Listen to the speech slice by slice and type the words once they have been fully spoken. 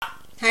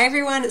Hi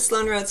everyone, it's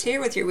Sloan Rhodes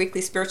here with your weekly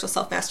spiritual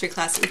self-mastery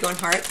class, Ego and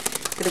Heart,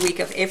 for the week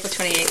of April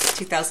 28th,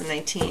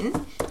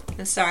 2019.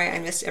 I'm sorry I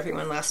missed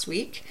everyone last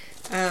week.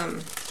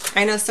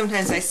 I know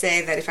sometimes I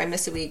say that if I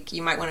miss a week,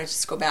 you might want to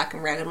just go back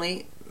and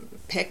randomly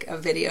pick a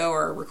video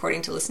or a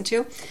recording to listen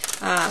to,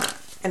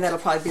 and that'll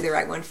probably be the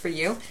right one for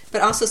you.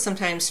 But also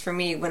sometimes for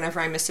me, whenever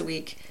I miss a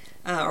week,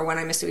 or when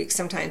I miss a week,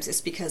 sometimes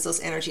it's because those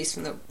energies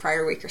from the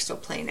prior week are still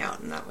playing out,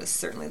 and that was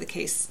certainly the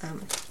case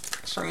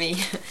for me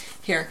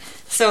here.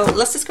 So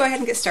let's just go ahead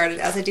and get started.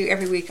 As I do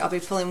every week, I'll be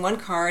pulling one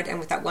card, and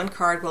with that one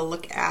card, we'll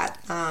look at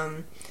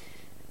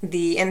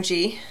the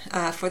energy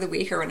for the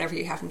week, or whenever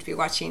you happen to be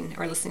watching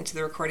or listening to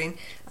the recording,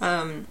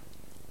 from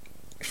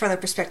the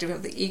perspective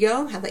of the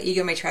ego, how the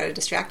ego may try to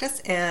distract us,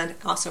 and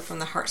also from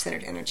the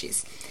heart-centered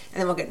energies. And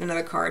then we'll get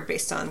another card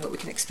based on what we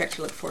can expect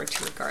to look forward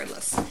to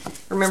regardless.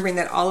 Remembering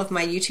that all of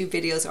my YouTube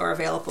videos are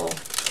available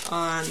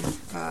on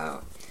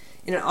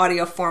in an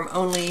audio form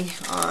only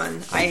on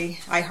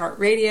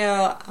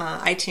iHeartRadio,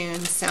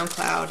 iTunes,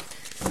 SoundCloud,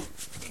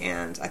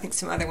 and I think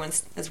some other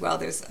ones as well.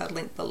 There's a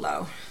link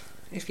below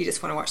if you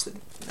just want to watch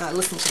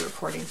listen to the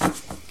recording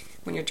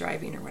when you're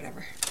driving or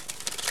whatever.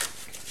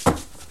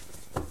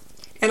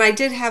 And I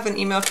did have an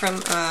email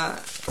from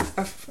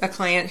a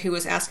client who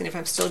was asking if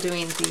I'm still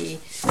doing the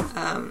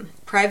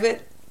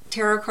private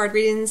tarot card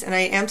readings, and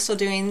I am still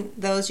doing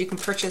those. You can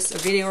purchase a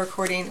video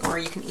recording, or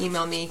you can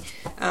email me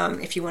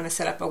if you want to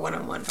set up a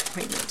one-on-one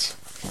appointment.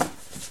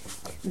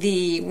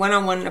 The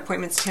one-on-one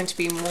appointments tend to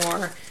be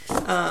more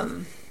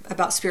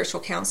about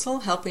spiritual counsel,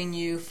 helping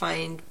you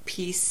find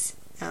peace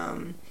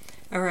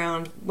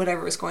around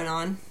whatever is going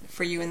on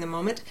for you in the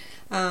moment.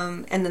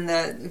 And then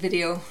the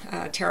video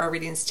tarot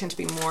readings tend to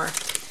be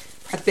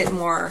a bit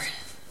more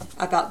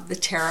about the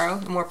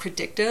tarot, more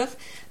predictive.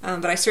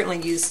 But I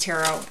certainly use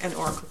tarot and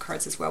oracle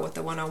cards as well with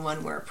the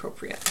one-on-one where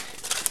appropriate.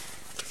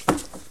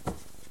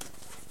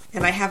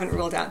 And I haven't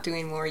ruled out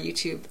doing more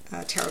YouTube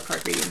tarot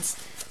card readings,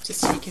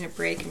 just taking a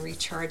break and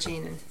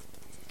recharging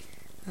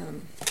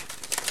and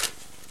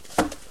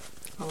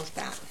all of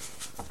that.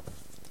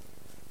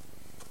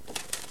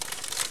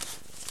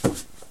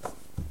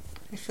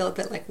 I feel a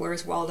bit like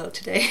Where's Waldo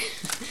today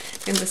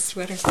in this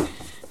sweater.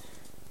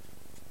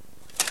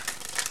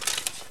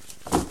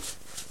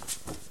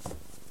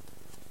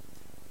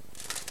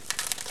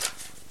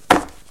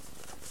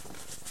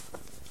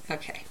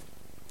 Okay.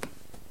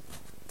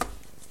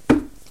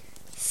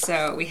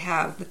 So we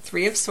have the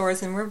Three of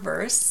Swords in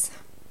reverse.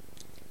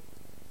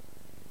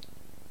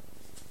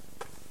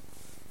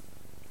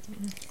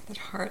 That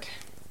heart.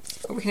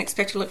 What we can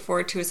expect to look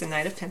forward to is the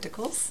Knight of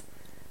Pentacles.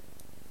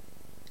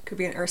 Could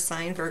be an earth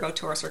sign, Virgo,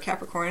 Taurus, or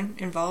Capricorn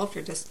involved,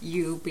 or just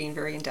you being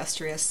very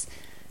industrious,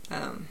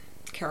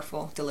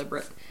 careful,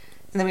 deliberate.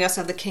 And then we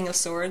also have the King of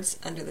Swords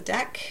under the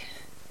deck.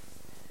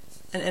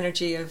 An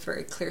energy of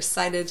very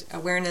clear-sighted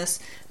awareness,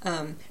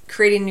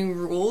 creating new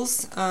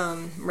rules,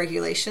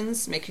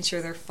 regulations, making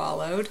sure they're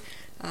followed.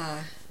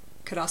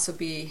 Could also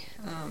be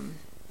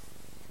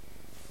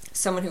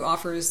someone who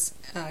offers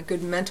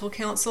good mental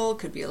counsel,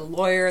 could be a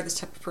lawyer, this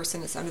type of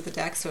person is under the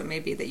deck, so it may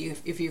be that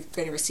if you've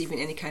been receiving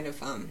any kind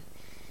of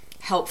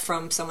help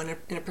from someone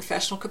in a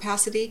professional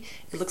capacity,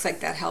 it looks like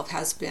that help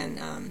has been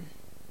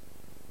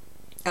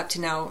up to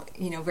now,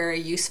 very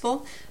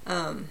useful,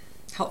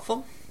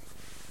 helpful.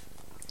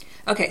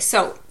 Okay,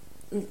 so,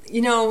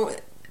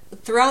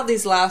 throughout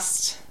these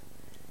at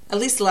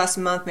least the last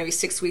month, maybe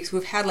 6 weeks,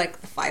 we've had like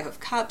the Five of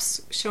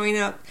Cups showing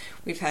up.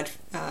 We've had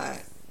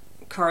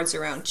cards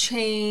around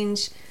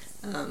change,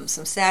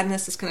 some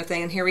sadness, this kind of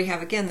thing. And here we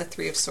have, again, the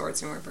Three of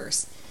Swords in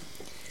reverse.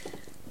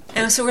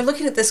 And so we're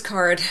looking at this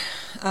card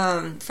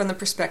from the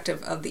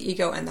perspective of the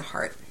ego and the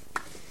heart.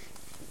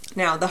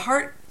 Now, the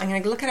heart, I'm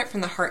going to look at it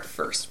from the heart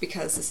first,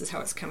 because this is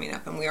how it's coming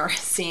up, and we are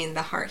seeing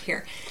the heart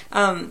here.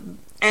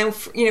 And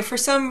for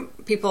some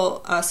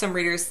people, some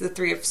readers, the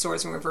Three of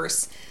Swords in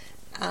reverse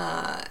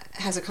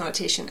has a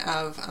connotation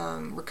of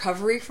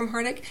recovery from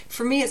heartache.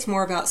 For me, it's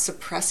more about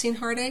suppressing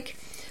heartache.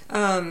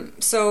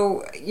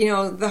 So,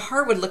 the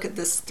heart would look at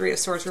this Three of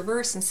Swords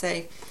reverse and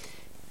say,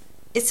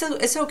 it's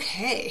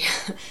okay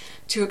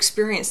to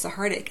experience the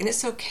heartache, and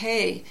it's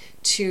okay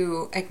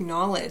to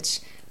acknowledge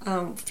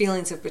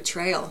feelings of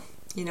betrayal,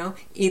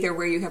 either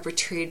where you have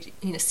betrayed,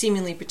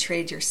 seemingly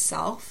betrayed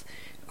yourself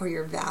or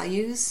your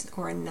values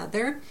or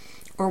another,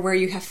 or where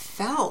you have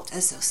felt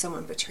as though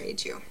someone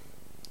betrayed you.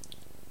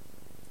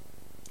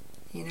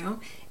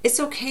 It's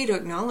okay to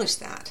acknowledge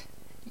that.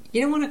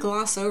 You don't want to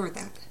gloss over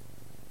that,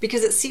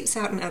 because it seeps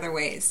out in other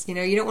ways.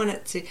 You don't want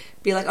it to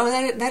be like, oh,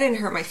 that didn't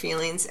hurt my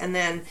feelings, and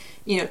then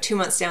 2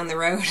 months down the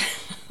road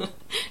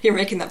you're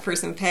making that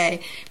person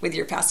pay with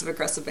your passive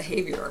aggressive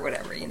behavior or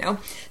whatever.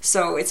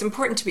 So it's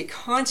important to be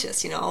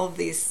conscious. All of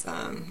these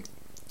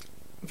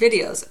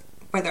videos,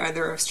 whether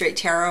either a straight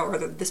tarot or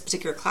this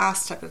particular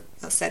class type of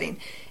setting,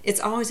 it's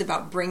always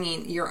about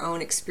bringing your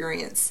own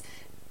experience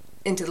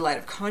into the light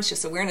of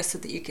conscious awareness, so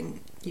that you can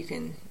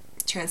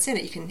transcend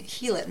it, you can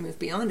heal it, move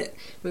beyond it,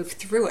 move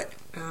through it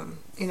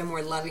in a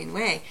more loving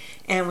way.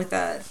 And with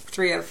the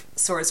Three of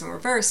Swords in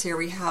reverse here,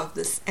 we have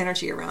this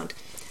energy around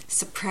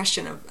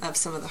suppression of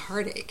some of the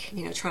heartache,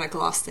 trying to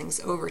gloss things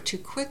over too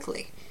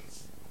quickly.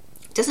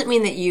 It doesn't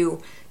mean that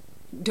you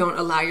don't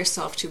allow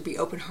yourself to be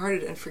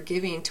open-hearted and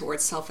forgiving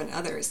towards self and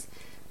others,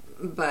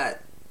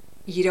 but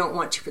you don't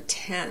want to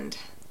pretend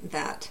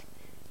that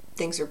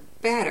things are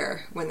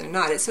better when they're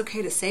not. It's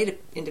okay to say to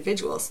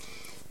individuals,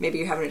 maybe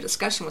you're having a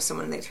discussion with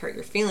someone and they've hurt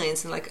your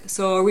feelings, and like,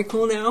 so are we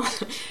cool now?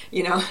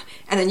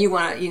 And then you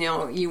want to, you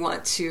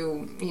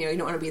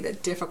don't want to be the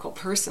difficult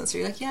person, so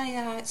you're like,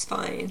 yeah, it's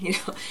fine,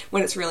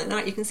 when it's really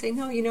not. You can say,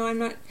 no, I'm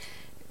not,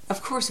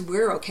 of course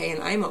we're okay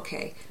and I'm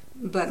okay,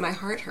 but my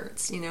heart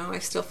hurts, I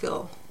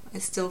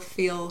still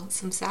feel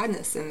some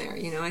sadness in there,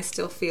 I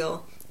still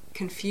feel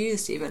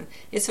confused even.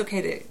 It's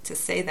okay to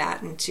say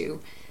that, and to,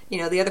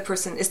 the other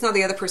person, it's not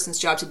the other person's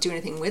job to do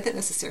anything with it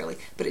necessarily,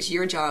 but it's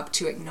your job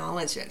to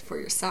acknowledge it for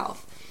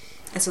yourself.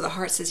 And so the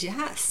heart says,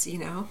 yes,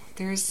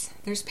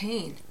 there's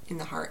pain in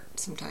the heart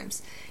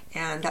sometimes,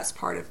 and that's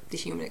part of the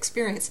human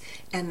experience.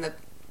 And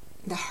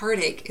the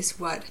heartache is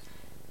what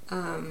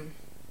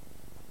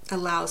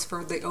allows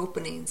for the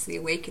openings, the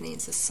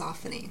awakenings, the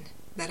softening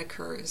that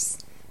occurs.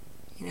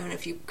 And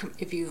if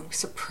you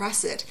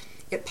suppress it,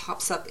 it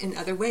pops up in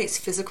other ways,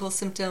 physical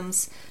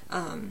symptoms,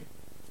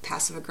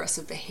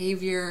 passive-aggressive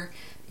behavior,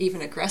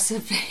 even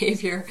aggressive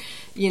behavior,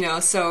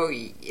 so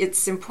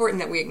it's important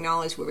that we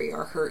acknowledge where we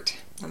are hurt,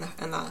 and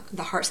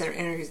the heart's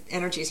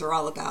energies are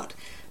all about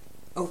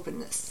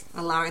openness,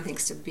 allowing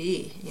things to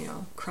be,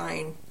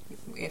 crying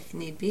if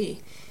need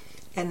be.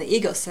 And the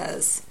ego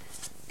says,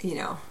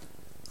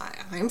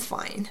 I'm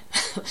fine.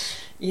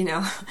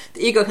 The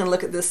ego can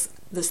look at this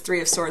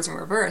Three of Swords in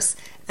reverse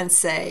and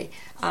say,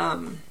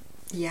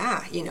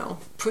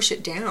 push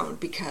it down,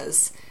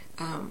 because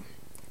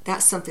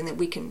that's something that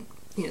we can,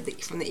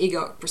 from the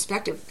ego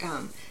perspective,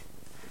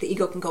 the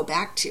ego can go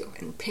back to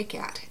and pick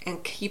at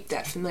and keep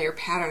that familiar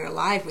pattern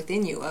alive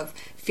within you of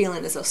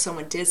feeling as though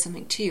someone did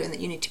something to you and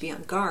that you need to be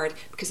on guard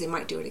because they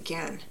might do it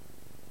again.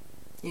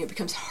 It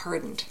becomes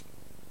hardened.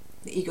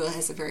 The ego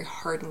has a very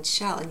hardened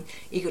shell, and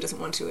ego doesn't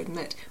want to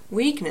admit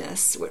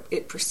weakness, what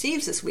it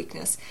perceives as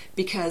weakness,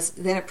 because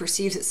then it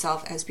perceives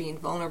itself as being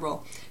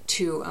vulnerable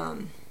to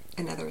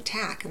another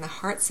attack. And the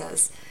heart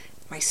says,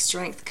 my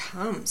strength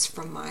comes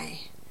from my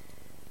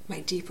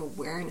deep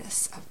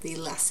awareness of the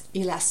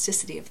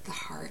elasticity of the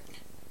heart,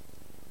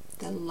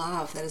 the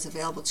love that is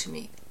available to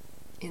me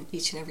in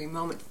each and every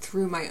moment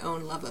through my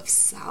own love of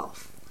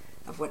self,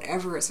 of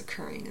whatever is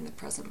occurring in the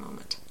present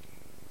moment.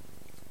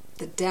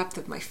 The depth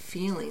of my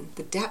feeling,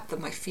 the depth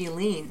of my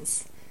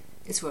feelings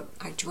is what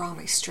I draw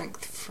my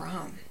strength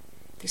from.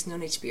 There's no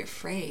need to be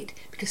afraid,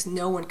 because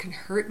no one can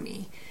hurt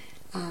me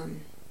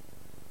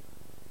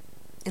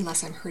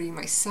unless I'm hurting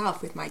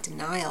myself with my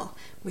denial,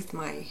 with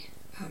my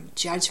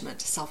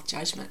judgment,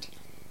 self-judgment,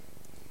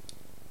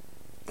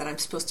 that I'm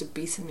supposed to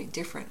be something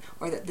different,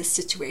 or that this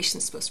situation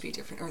is supposed to be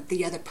different, or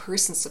the other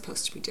person's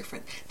supposed to be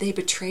different. They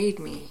betrayed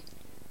me.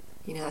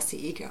 That's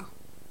the ego.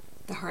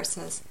 The heart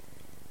says,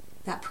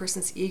 that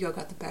person's ego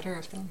got the better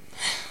of them.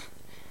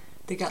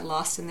 They got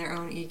lost in their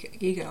own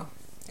ego,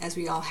 as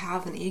we all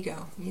have an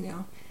ego,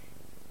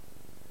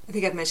 I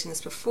think I've mentioned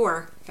this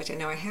before, in fact I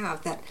know I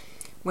have, that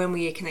when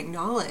we can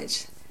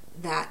acknowledge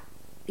that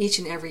each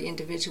and every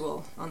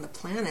individual on the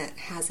planet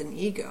has an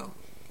ego,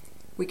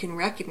 we can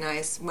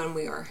recognize when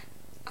we are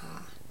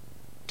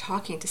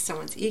talking to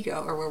someone's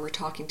ego, or where we're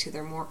talking to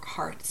their more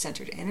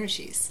heart-centered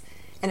energies.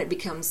 And it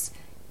becomes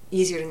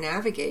easier to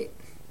navigate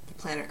the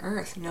planet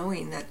Earth,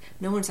 knowing that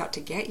no one's out to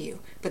get you,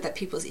 but that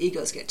people's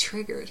egos get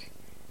triggered.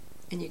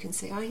 And you can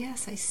say, oh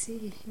yes, I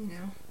see,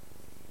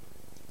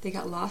 They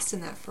got lost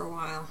in that for a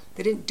while.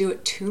 They didn't do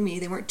it to me.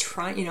 They weren't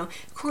trying,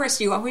 Of course,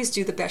 you always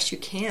do the best you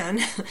can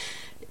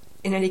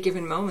in any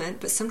given moment,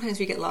 but sometimes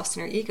we get lost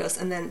in our egos,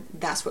 and then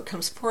that's what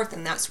comes forth,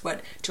 and that's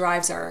what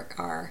drives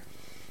our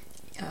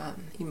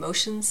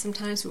emotions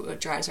sometimes, what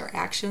drives our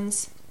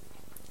actions,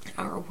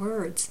 our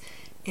words.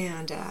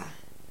 And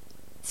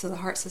so the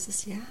heart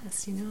says,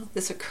 yes,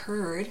 this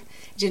occurred.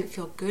 It didn't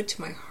feel good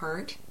to my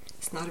heart.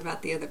 It's not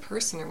about the other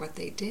person or what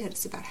they did.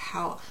 It's about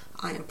how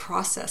I am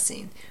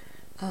processing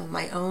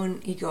my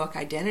own egoic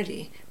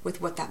identity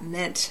with what that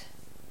meant,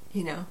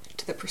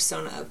 to the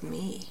persona of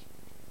me.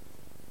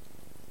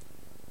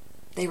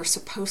 They were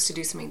supposed to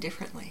do something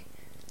differently.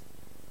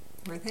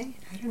 Were they?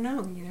 I don't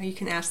know. You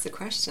can ask the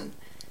question.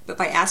 But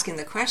by asking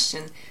the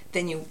question,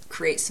 then you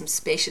create some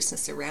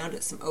spaciousness around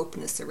it, some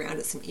openness around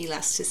it, some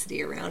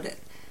elasticity around it.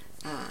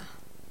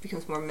 It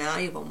becomes more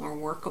malleable, more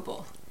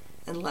workable,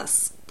 and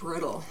less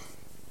brittle.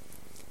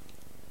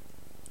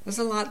 There's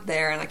a lot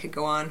there, and I could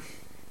go on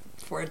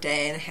for a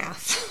day and a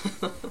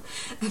half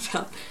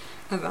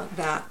about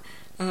that.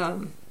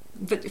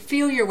 But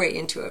feel your way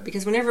into it,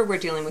 because whenever we're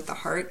dealing with the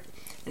heart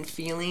and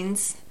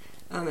feelings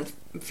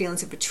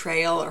of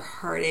betrayal or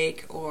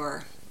heartache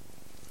or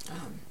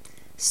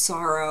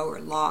sorrow or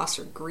loss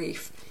or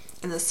grief,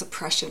 and the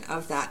suppression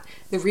of that,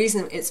 the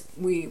reason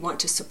we want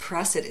to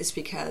suppress it is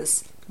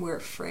because we're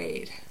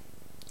afraid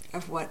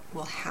of what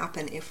will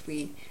happen if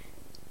we,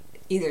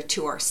 either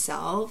to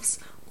ourselves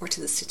or to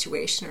the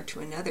situation or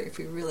to another, if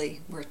we really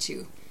were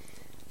to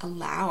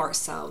allow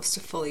ourselves to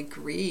fully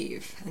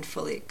grieve and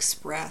fully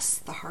express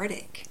the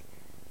heartache.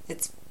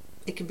 It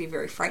can be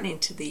very frightening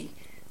to the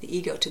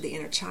ego, to the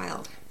inner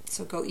child.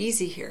 So go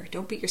easy here.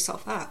 Don't beat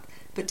yourself up,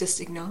 but just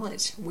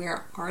acknowledge,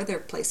 where are there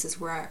places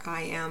where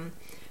I am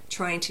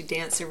trying to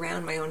dance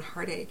around my own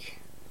heartache,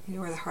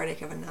 or the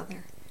heartache of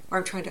another. Or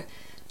I'm trying to,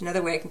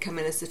 another way I can come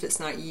in is if it's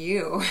not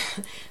you,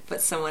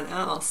 but someone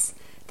else,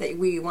 that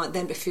we want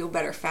them to feel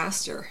better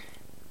faster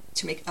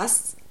to make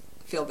us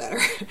feel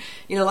better.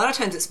 A lot of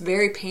times it's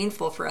very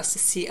painful for us to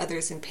see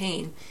others in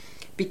pain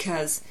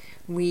because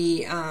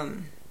we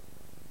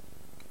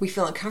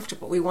feel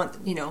uncomfortable. We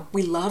want,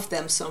 we love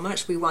them so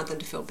much, we want them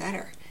to feel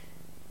better.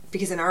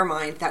 Because in our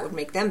mind, that would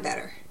make them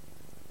better.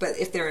 But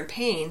if they're in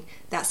pain,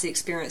 that's the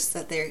experience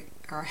that they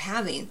are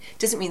having. It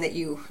doesn't mean that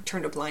you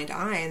turned a blind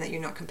eye and that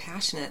you're not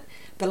compassionate.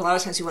 But a lot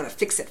of times you want to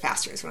fix it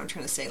faster is what I'm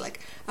trying to say. Like,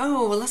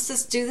 oh, well, let's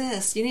just do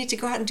this. You need to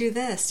go out and do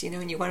this,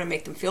 and you want to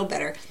make them feel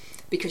better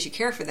because you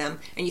care for them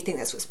and you think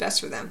that's what's best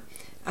for them.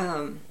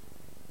 And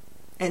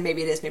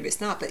maybe it is, maybe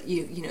it's not. But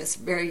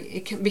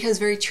it becomes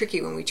very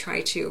tricky when we try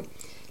to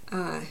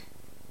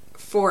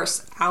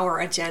force our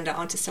agenda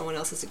onto someone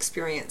else's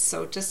experience.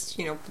 So just,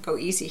 go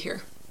easy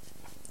here.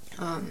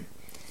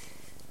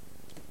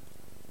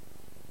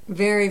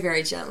 Very,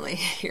 very gently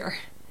here.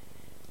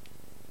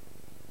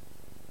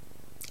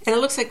 And it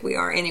looks like we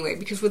are anyway,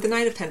 because with the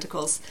Knight of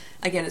Pentacles,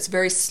 again, it's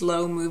very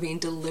slow-moving,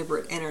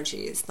 deliberate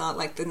energy. It's not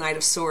like the Knight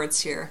of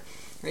Swords here,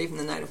 or even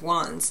the Knight of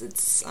Wands.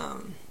 It's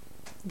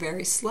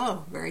very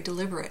slow, very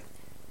deliberate,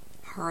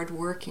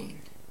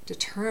 hard-working,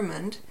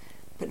 determined,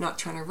 but not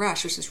trying to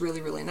rush, which is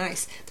really, really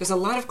nice. There's a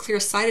lot of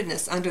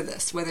clear-sightedness under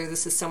this, whether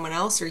this is someone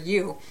else or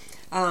you.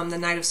 The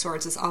Knight of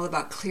Swords is all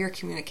about clear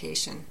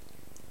communication,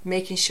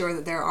 making sure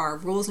that there are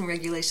rules and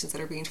regulations that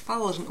are being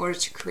followed in order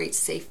to create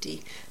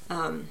safety,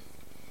 a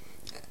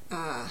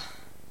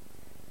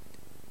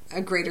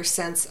greater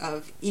sense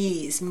of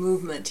ease,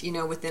 movement,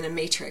 within a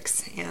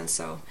matrix. And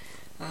so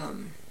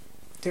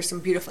there's some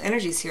beautiful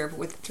energies here, but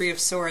with the Three of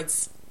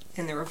Swords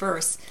in the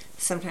reverse,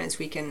 sometimes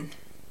we can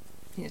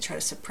try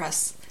to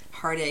suppress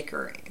heartache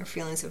or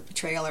feelings of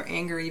betrayal or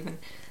anger even.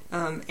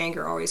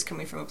 Anger always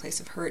coming from a place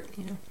of hurt,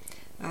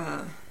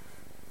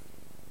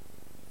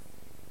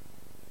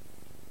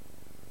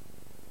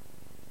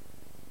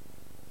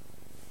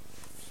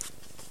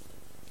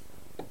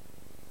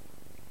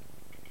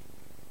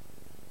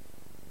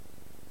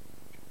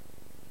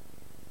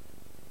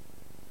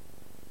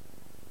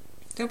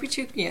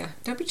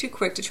 Don't be too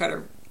quick to try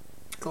to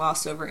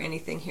gloss over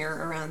anything here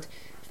around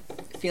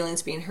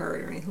feelings being hurt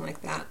or anything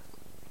like that.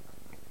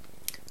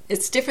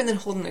 It's different than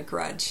holding a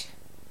grudge.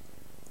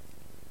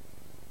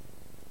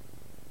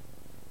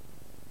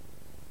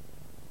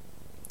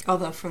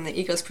 Although from the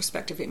ego's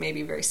perspective, it may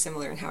be very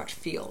similar in how it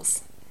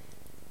feels.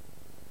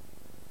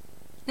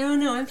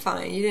 No, I'm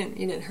fine. You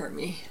didn't hurt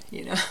me,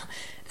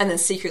 And then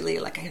secretly,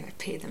 like, I'm gonna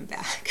pay them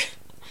back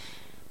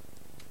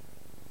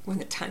when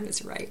the time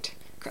is right.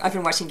 I've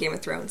been watching Game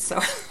of Thrones, so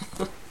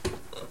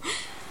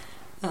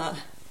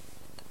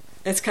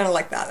it's kind of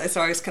like that. It's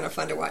always kind of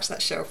fun to watch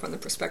that show from the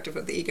perspective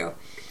of the ego.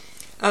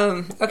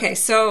 Okay,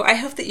 so I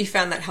hope that you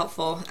found that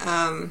helpful,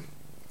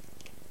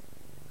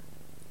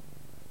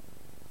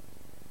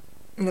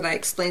 and that I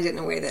explained it in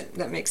a way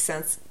that makes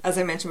sense. As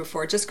I mentioned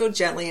before, just go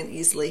gently and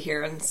easily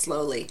here and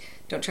slowly.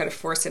 Don't try to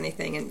force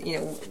anything. And,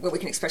 what we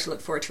can expect to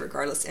look forward to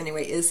regardless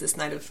anyway is this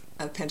Knight of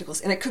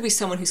Pentacles. And it could be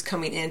someone who's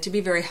coming in to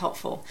be very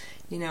helpful,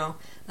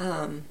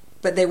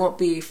 but they won't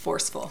be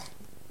forceful.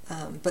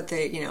 But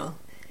they,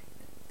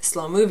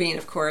 slow moving,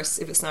 of course,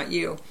 if it's not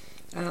you,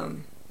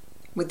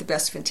 with the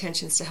best of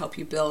intentions to help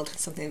you build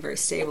something very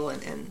stable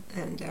and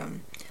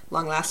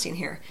long-lasting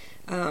here.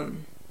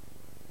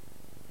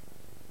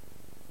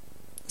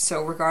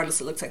 So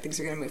regardless, it looks like things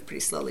are going to move pretty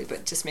slowly,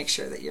 but just make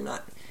sure that you're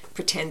not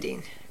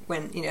pretending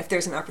when, if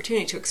there's an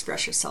opportunity to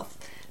express yourself.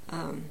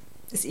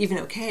 It's even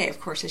okay,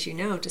 of course, as you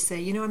know, to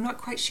say, I'm not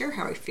quite sure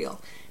how I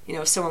feel.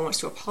 If someone wants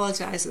to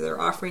apologize, or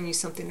they're offering you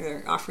something, or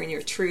they're offering you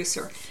a truce,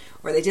 or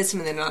they did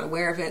something they're not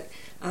aware of it.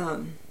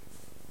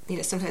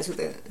 Sometimes with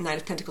the Knight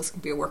of Pentacles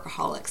can be a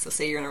workaholic. So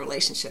say you're in a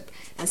relationship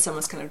and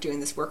someone's kind of doing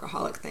this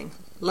workaholic thing.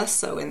 Less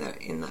so in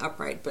the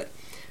upright, but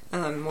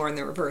more in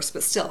the reverse.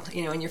 But still,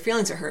 and your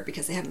feelings are hurt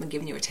because they haven't been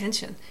giving you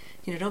attention.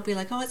 Don't be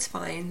like, oh, it's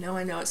fine. No,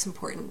 I know it's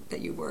important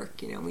that you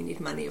work. We need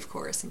money, of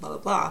course, and blah,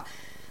 blah,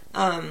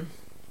 blah.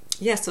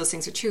 Yes, those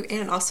things are true.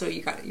 And also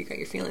you got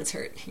your feelings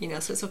hurt,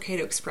 so it's okay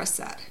to express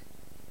that.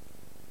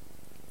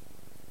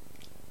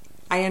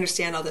 I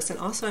understand all this, and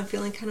also I'm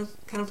feeling kind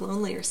of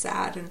lonely or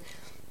sad, and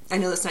I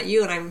know that's not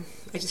you, and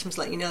I just want to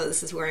let you know that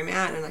this is where I'm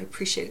at, and I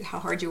appreciate how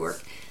hard you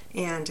work,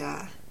 and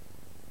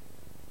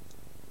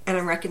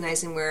I'm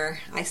recognizing where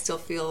I still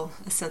feel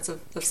a sense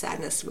of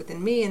sadness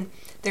within me, and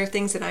there are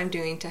things that I'm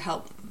doing to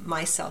help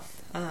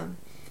myself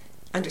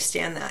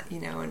understand that,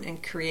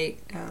 and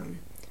create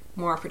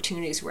more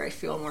opportunities where I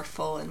feel more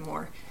full and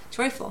more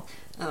joyful.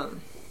 So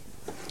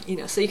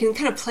you can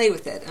kind of play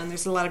with it, and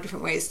there's a lot of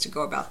different ways to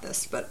go about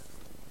this,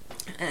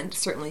 and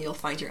certainly you'll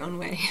find your own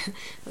way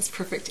that's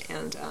perfect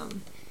and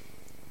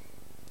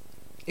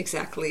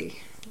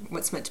exactly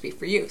what's meant to be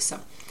for you. So,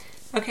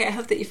 okay, I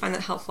hope that you find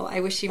that helpful. I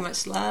wish you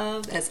much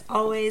love, as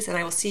always, and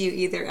I will see you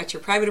either at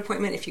your private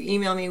appointment. If you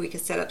email me, we can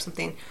set up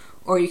something,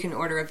 or you can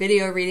order a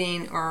video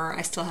reading, or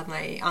I still have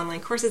my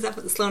online courses up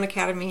at the Sloan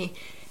Academy.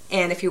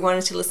 And if you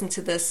wanted to listen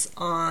to this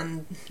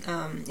on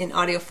in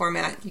audio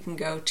format, you can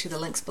go to the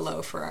links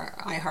below for our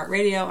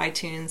iHeartRadio,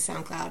 iTunes,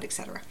 SoundCloud,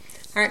 etc.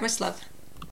 All right, much love.